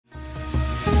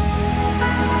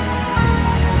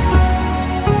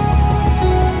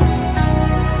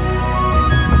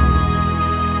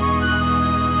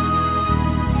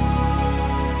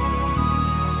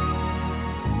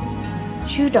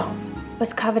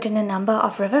was covered in a number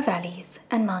of river valleys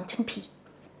and mountain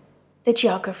peaks. The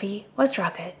geography was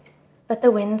rugged, but the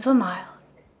winds were mild.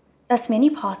 Thus many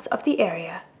parts of the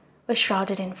area were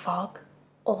shrouded in fog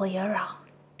all year round.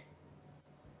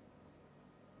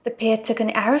 The pair took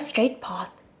an arrow-straight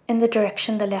path in the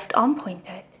direction the left arm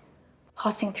pointed,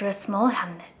 passing through a small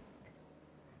hamlet.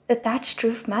 The thatched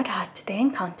roof mud hut they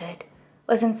encountered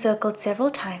was encircled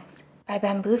several times by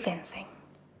bamboo fencing.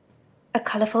 A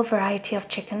colorful variety of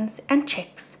chickens and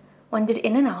chicks wandered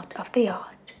in and out of the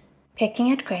yard,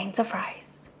 pecking at grains of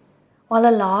rice, while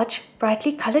a large,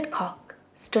 brightly colored cock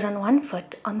stood on one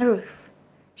foot on the roof,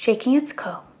 shaking its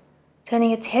comb,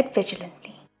 turning its head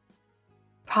vigilantly,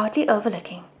 proudly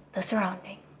overlooking the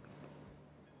surroundings.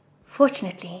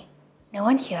 Fortunately, no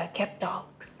one here kept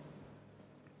dogs.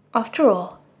 After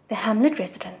all, the hamlet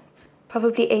residents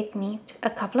probably ate meat a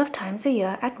couple of times a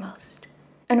year at most,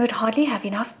 and would hardly have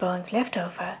enough bones left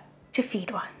over to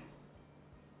feed one.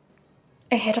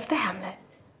 Ahead of the hamlet,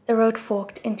 the road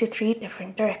forked into 3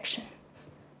 different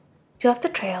directions. 2 of the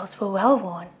trails were well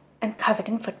worn and covered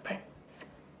in footprints.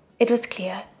 It was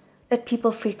clear that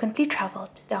people frequently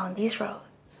traveled down these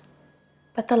roads,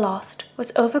 but the last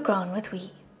was overgrown with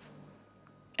weeds.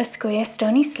 A square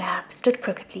stony slab stood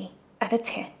crookedly at its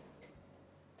head.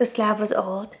 The slab was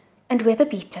old and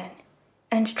weather-beaten,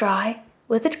 and dry,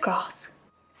 withered grass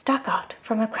stuck out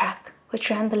from a crack which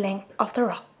ran the length of the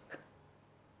rock.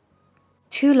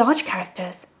 2 large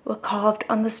characters were carved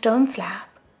on the stone slab,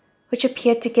 which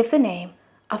appeared to give the name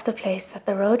of the place that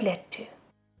the road led to.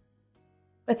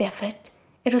 With effort,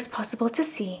 it was possible to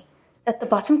see that the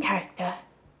bottom character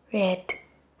read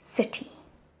City.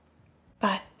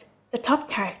 But the top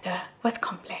character was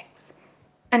complex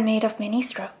and made of many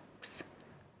strokes.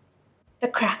 The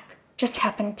crack just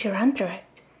happened to run through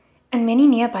it, and many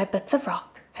nearby bits of rock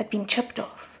had been chipped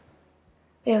off.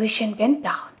 Wei-Wuxian bent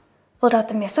down, pulled out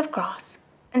the mess of grass,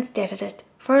 and stared at it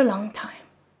for a long time.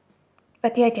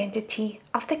 But the identity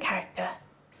of the character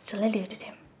still eluded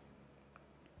him.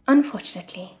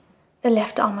 Unfortunately, the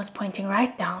left arm was pointing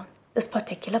right down this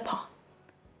particular path.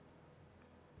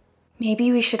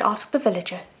 "Maybe we should ask the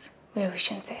villagers,"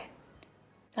 Wei-Wuxian said.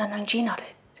 Lan Wangji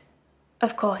nodded.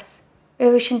 Of course,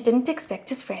 Wei-Wuxian didn't expect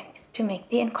his friend to make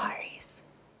the inquiries.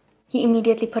 He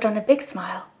immediately put on a big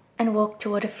smile and walked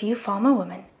toward a few farmer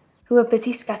women who were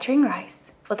busy scattering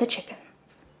rice for the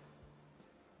chickens.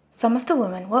 Some of the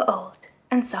women were old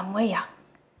and some were young,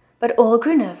 but all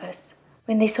grew nervous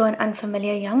when they saw an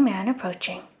unfamiliar young man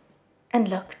approaching and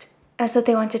looked as though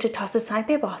they wanted to toss aside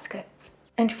their baskets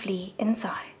and flee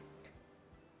inside.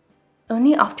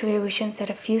 Only after Wei-Wuxian said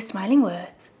a few smiling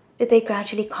words did they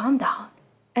gradually calm down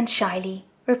and shyly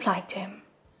replied to him.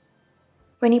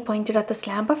 When he pointed at the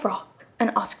slab of rock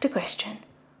and asked a question,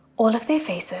 all of their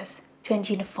faces turned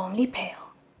uniformly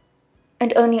pale,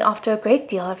 and only after a great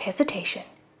deal of hesitation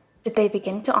did they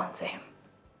begin to answer him,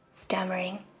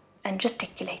 stammering and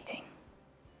gesticulating.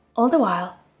 All the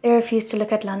while, they refused to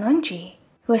look at Lan Wangji,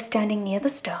 who was standing near the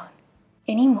stone,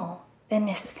 any more than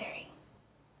necessary.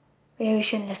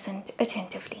 Wei-Wuxian listened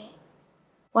attentively,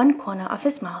 one corner of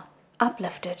his mouth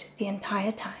uplifted the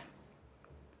entire time.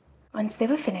 Once they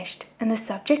were finished and the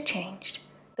subject changed,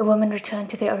 the woman returned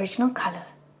to their original color,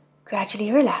 gradually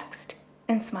relaxed,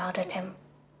 and smiled at him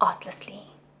artlessly.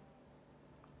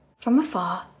 From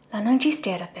afar, Lan Wangji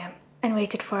stared at them and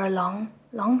waited for a long,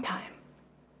 long time,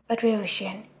 but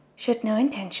Wei-Wuxian showed no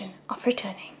intention of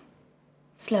returning.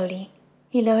 Slowly,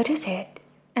 he lowered his head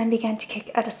and began to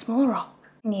kick at a small rock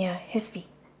near his feet.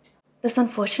 This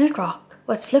unfortunate rock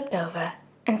was flipped over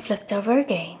and flipped over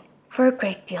again for a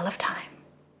great deal of time.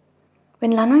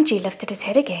 When Lan Wangji lifted his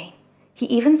head again, he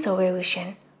even saw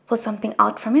Wei-Wuxian pull something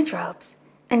out from his robes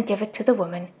and give it to the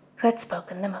woman who had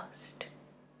spoken the most.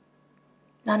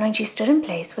 Lan Wangji stood in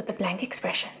place with a blank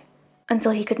expression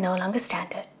until he could no longer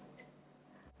stand it.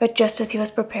 But just as he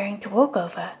was preparing to walk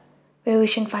over,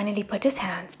 Wei-Wuxian finally put his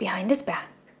hands behind his back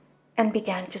and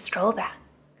began to stroll back.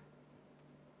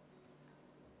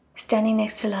 Standing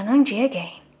next to Lan Wangji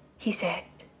again, he said,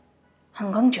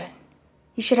 "Han Gongjun,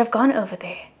 you should have gone over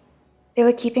there. They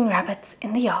were keeping rabbits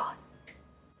in the yard."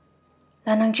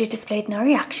 Lan Wangji displayed no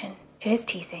reaction to his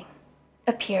teasing,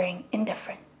 appearing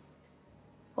indifferent.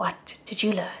 "What did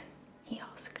you learn?" he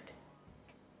asked.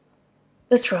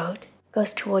 "This road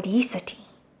goes toward Yi City.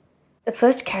 The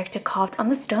first character carved on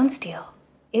the stone stele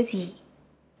is Yi."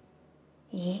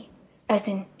 "Yi, as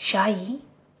in Sha Yi?"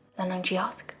 Lan Wangji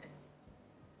asked.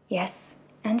 "Yes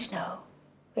and no,"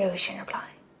 Wei-Wuxian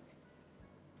replied.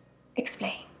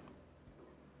 "Explain."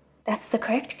 "That's the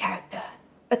correct character,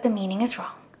 but the meaning is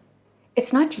wrong.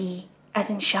 It's not Yi as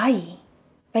in Sha Yi,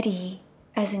 but Yi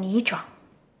as in Yi Zhuang."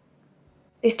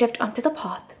 They stepped onto the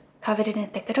path, covered in a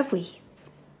thicket of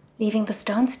weeds, leaving the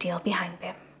stone steel behind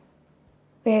them.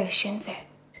 Wei Wuxian said,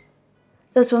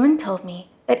 "Those women told me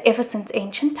that ever since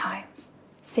ancient times,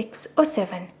 6 or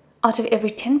 7 out of every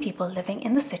 10 people living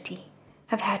in the city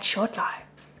have had short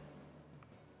lives.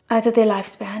 Either their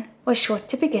lifespan was short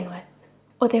to begin with,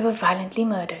 or they were violently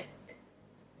murdered.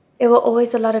 There were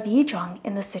always a lot of yizhuang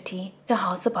in the city to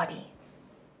house the bodies.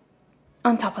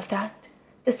 On top of that,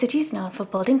 the city is known for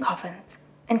building coffins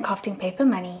and crafting paper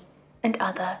money and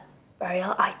other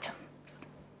burial items.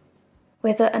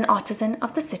 Whether an artisan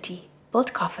of the city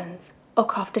built coffins or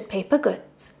crafted paper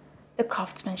goods, the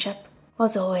craftsmanship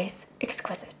was always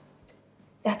exquisite.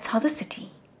 That's how the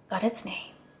city got its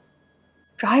name."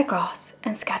 Dry grass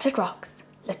and scattered rocks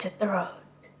littered the road,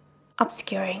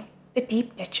 obscuring the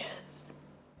deep ditches.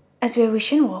 As Wei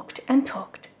Wuxian walked and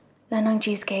talked, Lan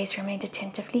Hongji's gaze remained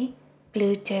attentively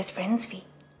glued to his friend's feet.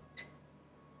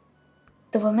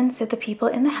 The woman said the people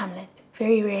in the hamlet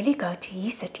very rarely go to Yi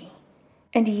City,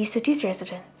 and Yi City's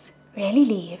residents rarely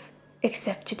leave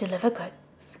except to deliver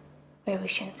goods, Wei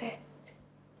Wuxian said.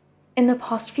 In the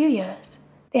past few years,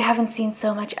 they haven't seen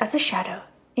so much as a shadow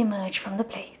emerge from the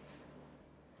place.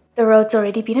 The road's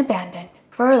already been abandoned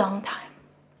for a long time.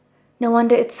 No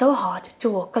wonder it's so hard to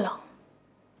walk along.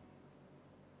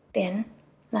 Then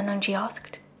Lan Hongji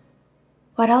asked,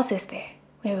 "What else is there?"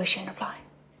 Wei Wuxian replied.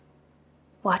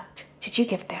 "What did you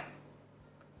give them?"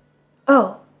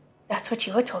 "Oh, that's what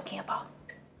you were talking about.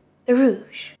 The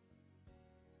rouge."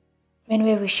 When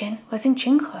Wei Wuxian was in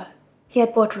Qinghe, he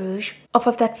had bought rouge off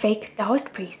of that fake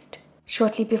Taoist priest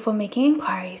shortly before making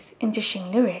inquiries into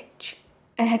Xinglu Ridge,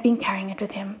 and had been carrying it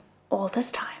with him all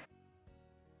this time.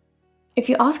 If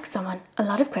you ask someone a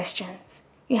lot of questions,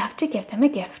 you have to give them a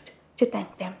gift to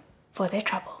thank them for their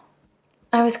trouble.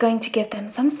 I was going to give them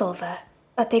some silver,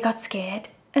 but they got scared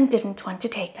and didn't want to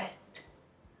take it.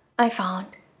 I found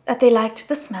that they liked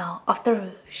the smell of the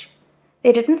rouge.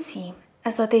 They didn't seem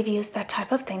as though they've used that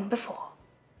type of thing before,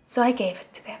 so I gave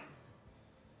it to them."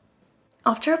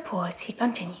 After a pause, he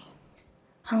continued,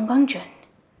 "Han Guangjun,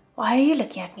 why are you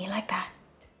looking at me like that?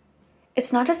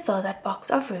 It's not as though that box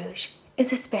of rouge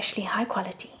is especially high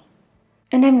quality,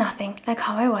 and I'm nothing like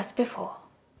how I was before.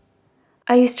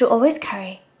 I used to always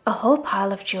carry a whole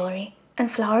pile of jewelry and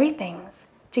flowery things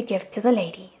to give to the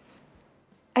ladies.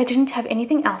 I didn't have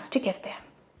anything else to give them,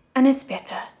 and it's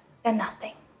better than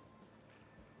nothing."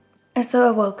 As though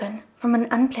awoken from an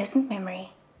unpleasant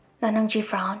memory, Lan Hongji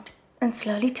frowned and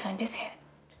slowly turned his head.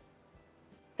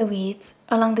 The weeds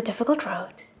along the difficult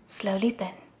road slowly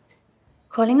thinned,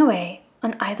 crawling away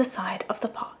on either side of the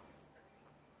path.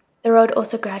 The road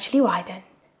also gradually widened,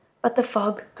 but the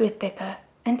fog grew thicker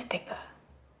and thicker.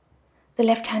 The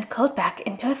left hand curled back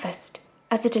into a fist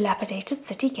as a dilapidated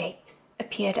city gate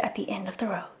appeared at the end of the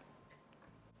road.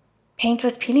 Paint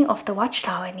was peeling off the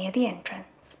watchtower near the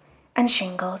entrance, and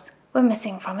shingles were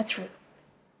missing from its roof.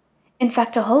 In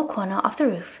fact, a whole corner of the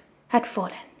roof had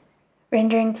fallen,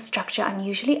 rendering the structure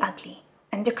unusually ugly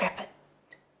and decrepit.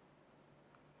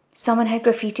 Someone had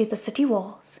graffitied the city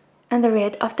walls, and the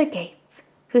red of the gates,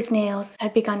 whose nails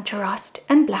had begun to rust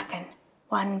and blacken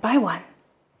one by one,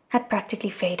 had practically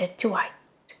faded to white.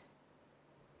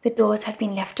 The doors had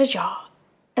been left ajar,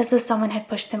 as though someone had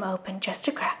pushed them open just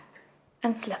a crack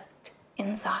and slipped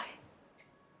inside.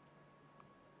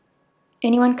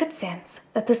 Anyone could sense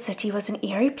that the city was an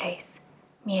eerie place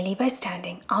merely by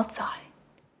standing outside.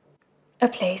 A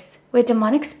place where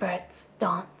demonic spirits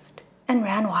danced and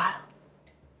ran wild.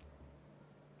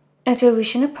 As Wei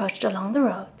Wuxian approached along the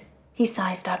road, he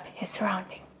sized up his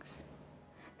surroundings.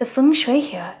 "The feng shui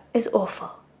here is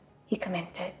awful," he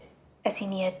commented as he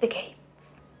neared the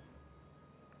gates.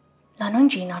 Lan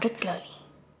Hongji nodded slowly.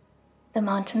 "The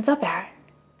mountains are barren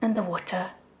and the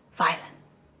water violent."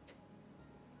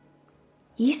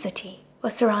 Yi City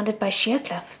was surrounded by sheer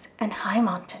cliffs and high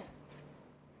mountains.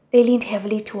 They leaned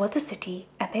heavily toward the city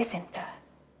at their center,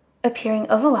 appearing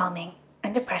overwhelming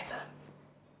and oppressive,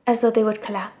 as though they would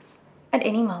collapse at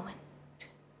any moment.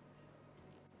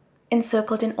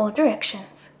 Encircled in all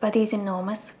directions by these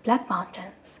enormous black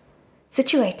mountains,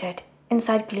 situated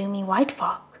inside gloomy white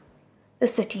fog, the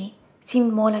city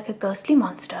seemed more like a ghostly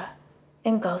monster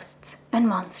than ghosts and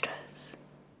monsters.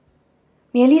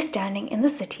 Merely standing in the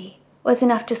city was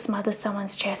enough to smother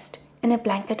someone's chest in a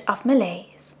blanket of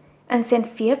malaise and send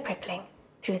fear prickling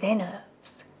through their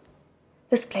nerves.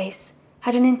 This place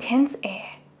had an intense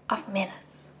air of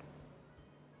menace.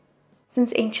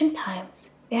 Since ancient times,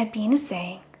 there had been a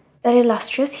saying that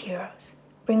illustrious heroes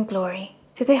bring glory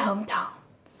to their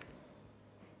hometowns.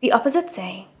 The opposite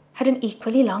saying had an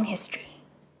equally long history.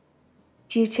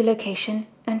 Due to location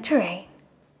and terrain,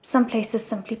 Some places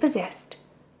simply possessed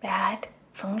bad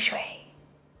feng shui.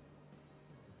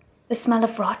 The smell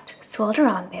of rot swirled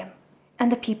around them,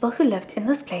 and the people who lived in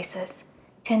those places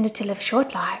tended to live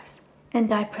short lives and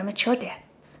die premature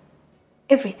deaths.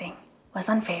 Everything was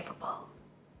unfavorable.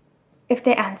 If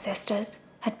their ancestors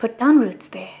had put down roots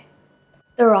there,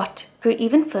 the rot grew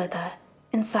even further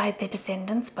inside their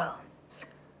descendants' bones.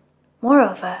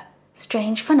 Moreover,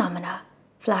 strange phenomena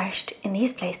flourished in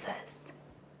these places.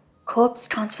 Corpse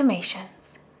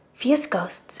transformations, fierce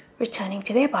ghosts returning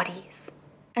to their bodies,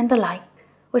 and the like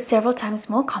were several times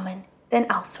more common than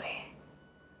elsewhere.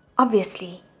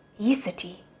 Obviously, Yi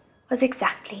City was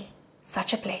exactly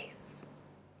such a place.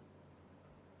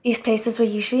 These places were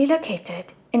usually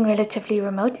located in relatively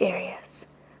remote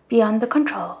areas, beyond the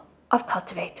control of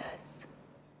cultivators.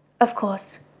 Of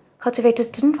course, cultivators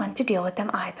didn't want to deal with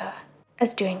them either,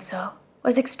 as doing so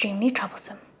was extremely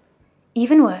troublesome,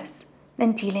 even worse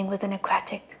than dealing with an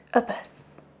aquatic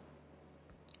abyss.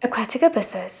 Aquatic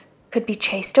abysses could be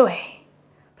chased away,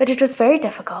 but it was very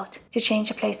difficult to change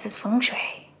a place's feng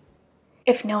shui.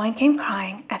 If no one came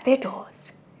crying at their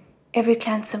doors, every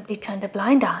clan simply turned a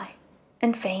blind eye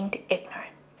and feigned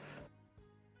ignorance.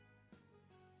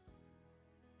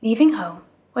 Leaving home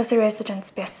was the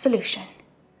resident's best solution,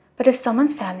 but if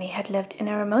someone's family had lived in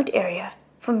a remote area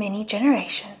for many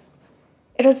generations,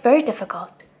 it was very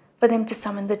difficult for them to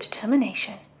summon the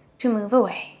determination to move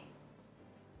away.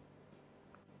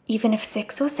 Even if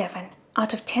 6 or 7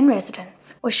 out of 10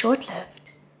 residents were short-lived,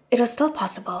 it was still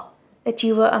possible that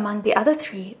you were among the other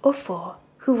 3 or 4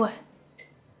 who weren't,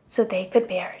 so they could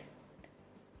bear it.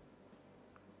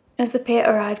 As the pair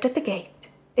arrived at the gate,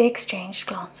 they exchanged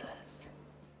glances.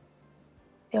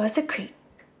 There was a creak,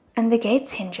 and the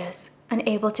gate's hinges,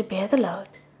 unable to bear the load,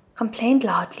 complained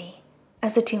loudly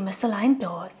as the 2 misaligned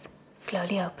doors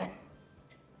slowly opened.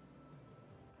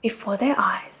 Before their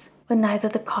eyes were neither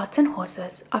the carts and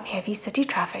horses of heavy city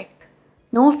traffic,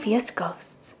 nor fierce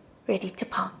ghosts ready to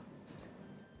pounce.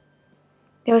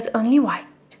 There was only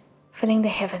white, filling the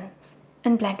heavens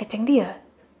and blanketing the earth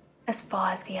as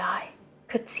far as the eye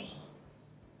could see.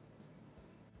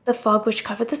 The fog which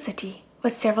covered the city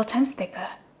was several times thicker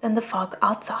than the fog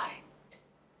outside.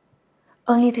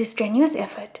 Only through strenuous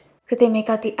effort could they make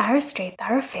out the arrow-straight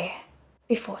thoroughfare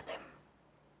before them.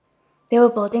 There were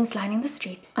buildings lining the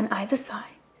street on either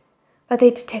side, but they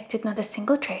detected not a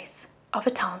single trace of a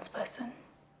townsperson.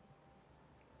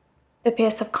 The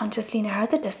pair subconsciously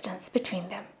narrowed the distance between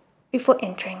them before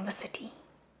entering the city.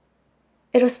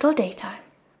 It was still daytime,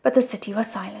 but the city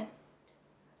was silent.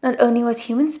 Not only was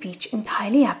human speech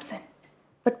entirely absent,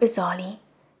 but bizarrely,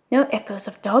 no echoes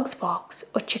of dogs' barks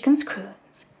or chickens'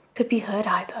 croons could be heard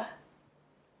either.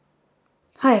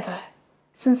 However,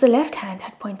 since the left hand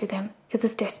had pointed them to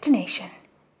this destination,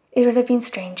 it would have been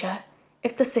stranger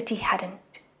if the city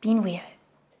hadn't been weird.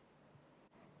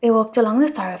 They walked along the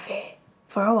thoroughfare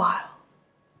for a while.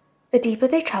 The deeper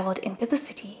they traveled into the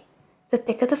city, the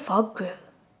thicker the fog grew,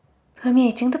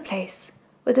 permeating the place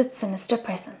with its sinister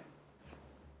presence.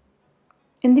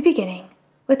 In the beginning,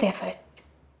 with effort,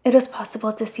 it was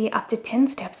possible to see up to 10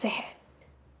 steps ahead,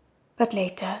 but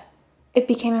later it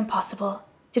became impossible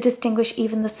to distinguish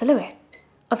even the silhouette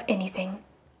of anything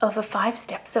over 5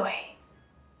 steps away.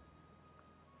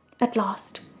 At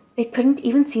last, they couldn't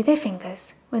even see their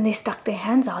fingers when they stuck their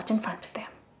hands out in front of them.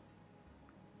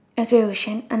 As Wei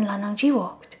Wuxian and Lan Hongji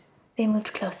walked, they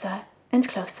moved closer and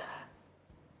closer.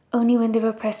 Only when they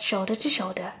were pressed shoulder to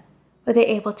shoulder were they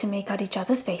able to make out each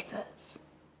other's faces.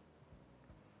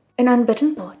 An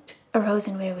unbidden thought arose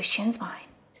in Wei Wuxian's mind.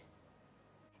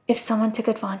 If someone took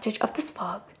advantage of this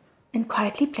fog and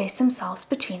quietly placed themselves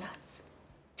between us,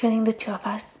 turning the 2 of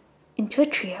us into a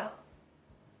trio,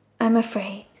 I'm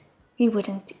afraid we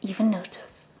wouldn't even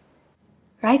notice.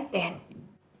 Right then,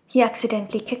 he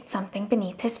accidentally kicked something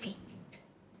beneath his feet.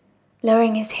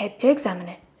 Lowering his head to examine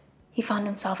it, he found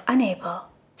himself unable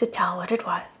to tell what it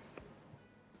was.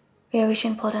 Wei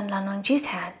Wuxian pulled on Lan Hongji's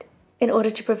hand in order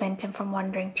to prevent him from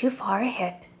wandering too far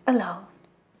ahead alone,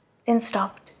 then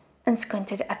stopped and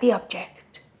squinted at the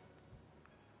object.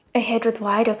 A head with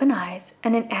wide open eyes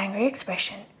and an angry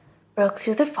expression broke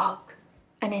through the fog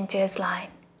and into his line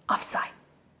of sight.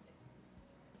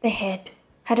 The head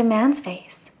had a man's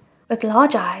face with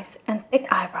large eyes and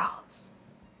thick eyebrows.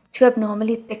 2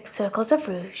 abnormally thick circles of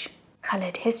rouge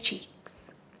colored his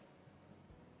cheeks.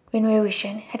 When Wei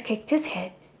Wuxian had kicked his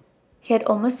head, he had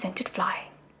almost sent it flying,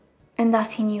 and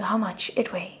thus he knew how much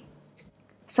it weighed.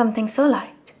 Something so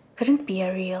light couldn't be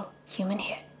a real human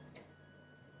head.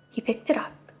 He picked it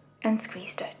up and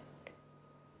squeezed it.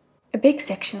 A big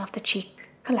section of the cheek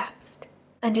collapsed,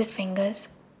 and his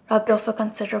fingers rubbed off a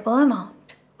considerable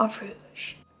amount of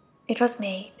rouge. It was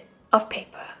made of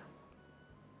paper.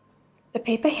 The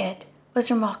paper head was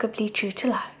remarkably true to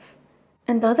life,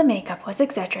 and though the makeup was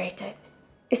exaggerated,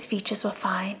 its features were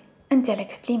fine and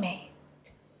delicately made.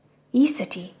 Yi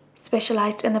City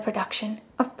specialized in the production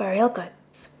of burial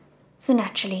goods, so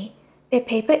naturally their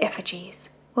paper effigies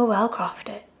were well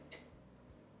crafted.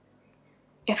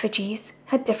 Effigies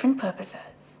had different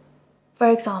purposes. For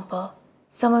example,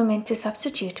 some were meant to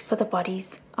substitute for the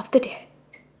bodies of the dead.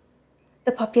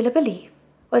 The popular belief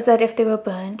was that if they were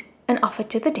burned and offered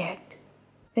to the dead,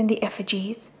 then the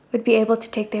effigies would be able to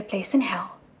take their place in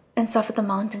hell and suffer the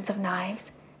mountains of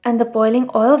knives and the boiling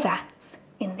oil vats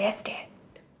in their stead.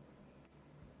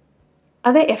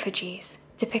 Other effigies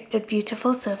depicted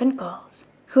beautiful servant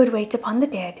girls who would wait upon the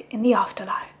dead in the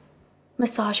afterlife,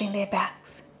 massaging their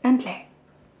backs and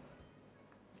legs.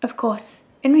 Of course,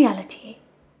 in reality,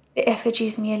 the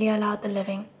effigies merely allowed the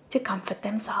living to comfort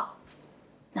themselves,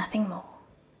 nothing more.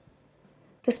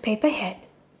 This paper head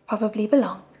probably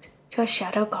belonged to a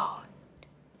shadow guard.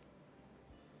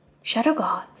 Shadow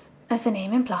guards, as the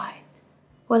name implied,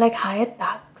 were like hired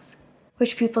thugs,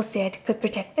 which people said could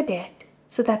protect the dead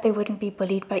so that they wouldn't be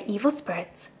bullied by evil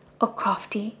spirits or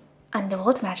crafty,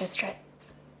 underworld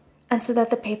magistrates, and so that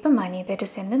the paper money their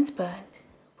descendants burned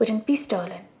wouldn't be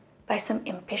stolen by some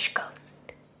impish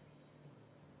ghost.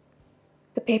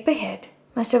 The paper head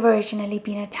must have originally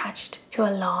been attached to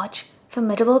a large,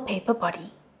 formidable paper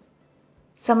body.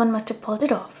 Someone must have pulled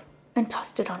it off and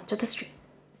tossed it onto the street.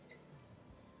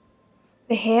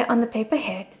 The hair on the paper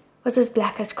head was as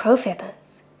black as crow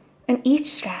feathers, and each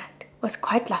strand was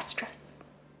quite lustrous.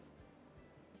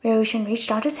 Wei-Wuxian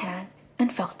reached out his hand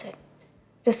and felt it,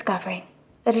 discovering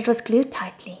that it was glued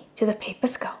tightly to the paper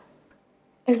scalp,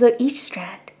 as though each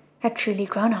strand had truly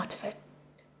grown out of it.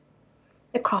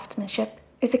 The craftsmanship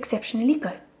is exceptionally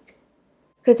good.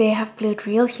 Could they have glued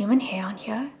real human hair on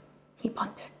here? He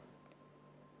pondered.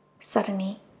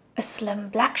 Suddenly, a slim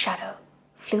black shadow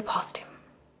flew past him.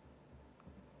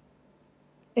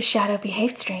 The shadow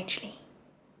behaved strangely,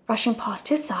 rushing past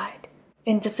his side,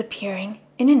 then disappearing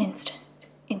in an instant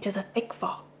into the thick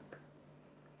fog.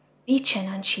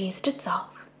 Bi-Chen unsheathed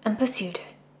itself and pursued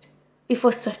it,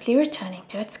 before swiftly returning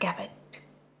to its scabbard.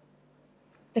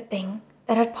 The thing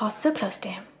that had passed so close to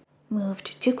him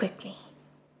moved too quickly.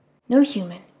 No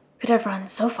human could have run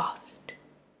so fast.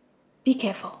 Be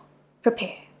careful,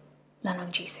 prepare, Lan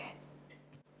Wangji said.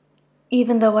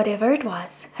 Even though whatever it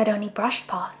was had only brushed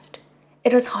past,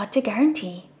 it was hard to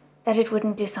guarantee that it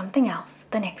wouldn't do something else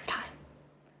the next time.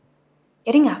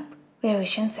 Getting up,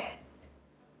 Wei-Wuxian said,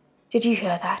 "Did you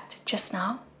hear that just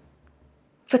now?"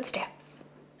 Footsteps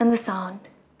and the sound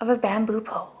of a bamboo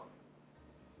pole.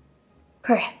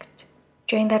 Correct.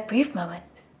 During that brief moment,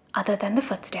 other than the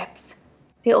footsteps,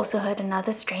 they also heard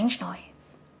another strange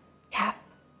noise. Tap,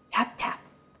 tap, tap.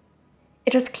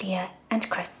 It was clear and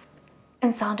crisp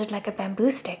and sounded like a bamboo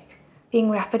stick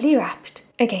being rapidly rapped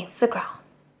against the ground.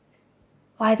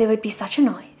 Why there would be such a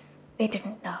noise, they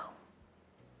didn't know.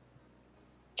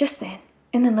 Just then,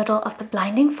 in the middle of the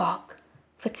blinding fog,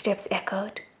 footsteps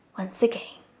echoed once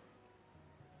again.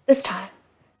 This time,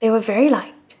 they were very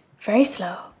light, very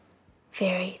slow,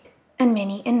 varied, and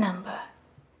many in number,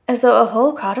 as though a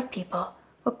whole crowd of people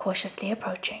were cautiously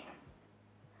approaching,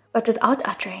 but without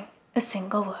uttering a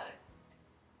single word.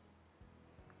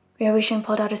 Wei-Wuxian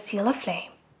pulled out a seal of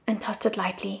flame and tossed it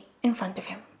lightly in front of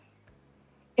him.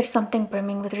 If something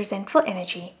brimming with resentful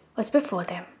energy was before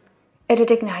them, it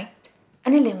would ignite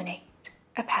and illuminate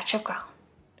a patch of ground.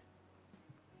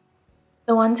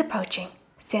 The ones approaching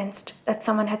sensed that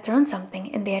someone had thrown something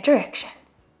in their direction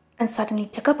and suddenly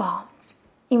took up arms,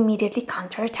 immediately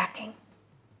counterattacking.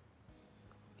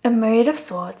 A myriad of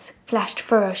swords flashed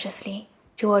ferociously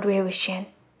toward Wei-Wuxian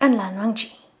and Lan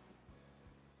Wangji.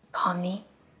 Calmly,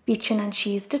 Bi-Chen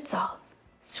unsheathed itself,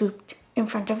 swooped in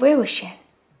front of Wei-Wuxian,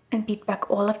 and beat back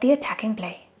all of the attacking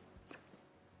blades.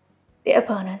 The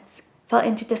opponents fell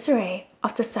into disarray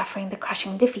after suffering the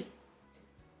crushing defeat.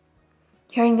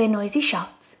 Hearing their noisy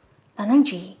shouts, Lan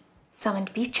Wangji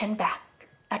summoned Bi-Chen back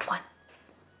at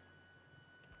once.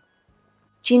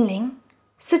 "Jinling,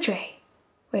 Sidrui,"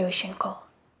 Wei-Wuxian called.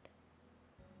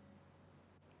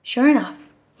 Sure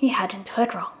enough, he hadn't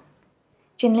heard wrong.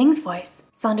 Jinling's voice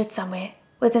sounded somewhere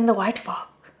within the white fog.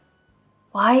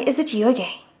 "Why is it you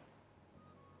again?"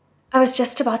 "I was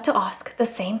just about to ask the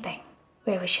same thing,"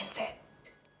 Wei-Wuxian said.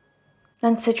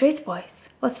 Lan Sidrui's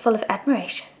voice was full of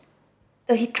admiration,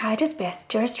 though he tried his best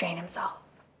to restrain himself.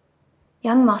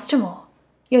 "Young Master Mo,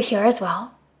 you're here as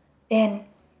well? Then,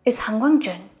 is Han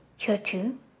Guangjun here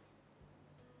too?"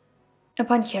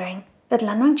 Upon hearing that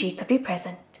Lan Wangji could be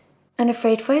present, and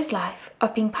afraid for his life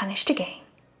of being punished again,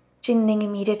 Jinling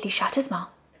immediately shut his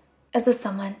mouth, as though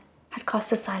someone had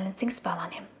cast a silencing spell on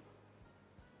him.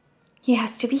 "He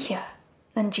has to be here,"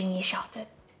 Lan Jingyi shouted.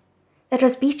 "That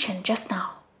was Beechin just now,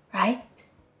 right?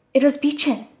 It was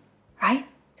Beechin, right?"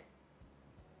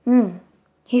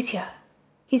 He's here.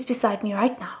 He's beside me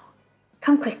right now.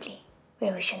 Come quickly," Wei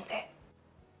Wuxian said.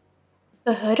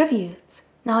 The herd of youths,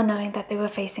 now knowing that they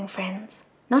were facing friends,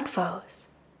 not foes,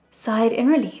 sighed in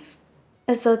relief,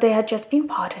 as though they had just been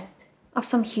pardoned of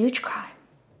some huge crime.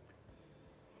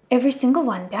 Every single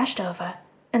one dashed over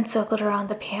and circled around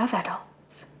the pair of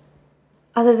adults.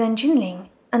 Other than Jinling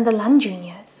and the Lan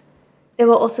juniors, there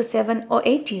were also 7 or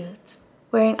 8 youths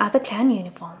wearing other clan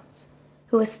uniforms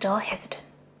who were still hesitant.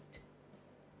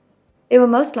 They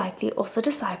were most likely also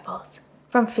disciples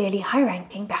from fairly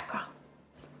high-ranking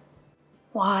backgrounds.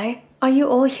 "Why are you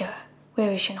all here?" Wei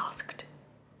Wuxian asked.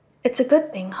 "It's a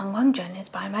good thing Heng Wangjun is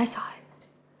by my side.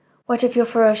 What if your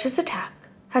ferocious attack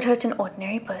had hurt an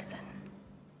ordinary person?"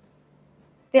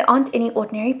 "There aren't any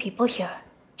ordinary people here,"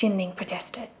 Jinling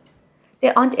protested.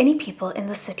 "There aren't any people in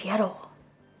the city at all."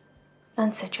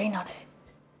 Lan Sijue nodded.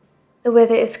 "The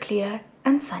weather is clear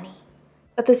and sunny,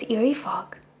 but this eerie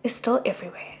fog is still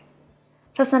everywhere.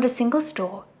 Plus not a single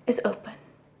store is open."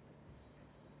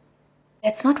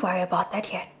 "Let's not worry about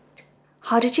that yet.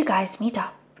 How did you guys meet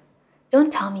up?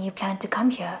 Don't tell me you plan to come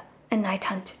here and night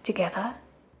hunt together?"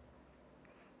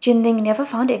 Jinling never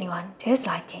found anyone to his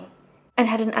liking and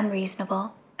had an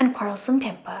unreasonable and quarrelsome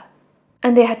temper,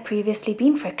 and there had previously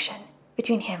been friction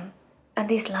between him and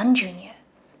these Lan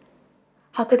juniors.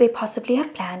 How could they possibly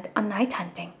have planned on night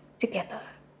hunting together?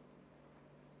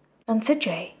 Lan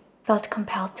Sijue felt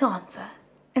compelled to answer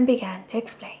and began to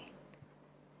explain.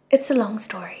 "It's a long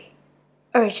story.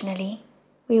 Originally,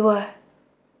 we were—"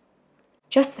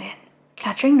 Just then,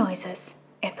 clattering noises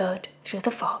echoed through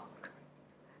the fog.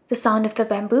 The sound of the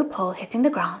bamboo pole hitting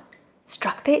the ground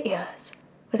struck their ears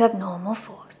with abnormal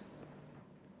force.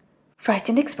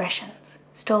 Frightened expressions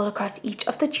stole across each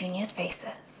of the juniors'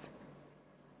 faces.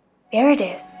 There it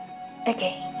is,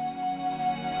 again.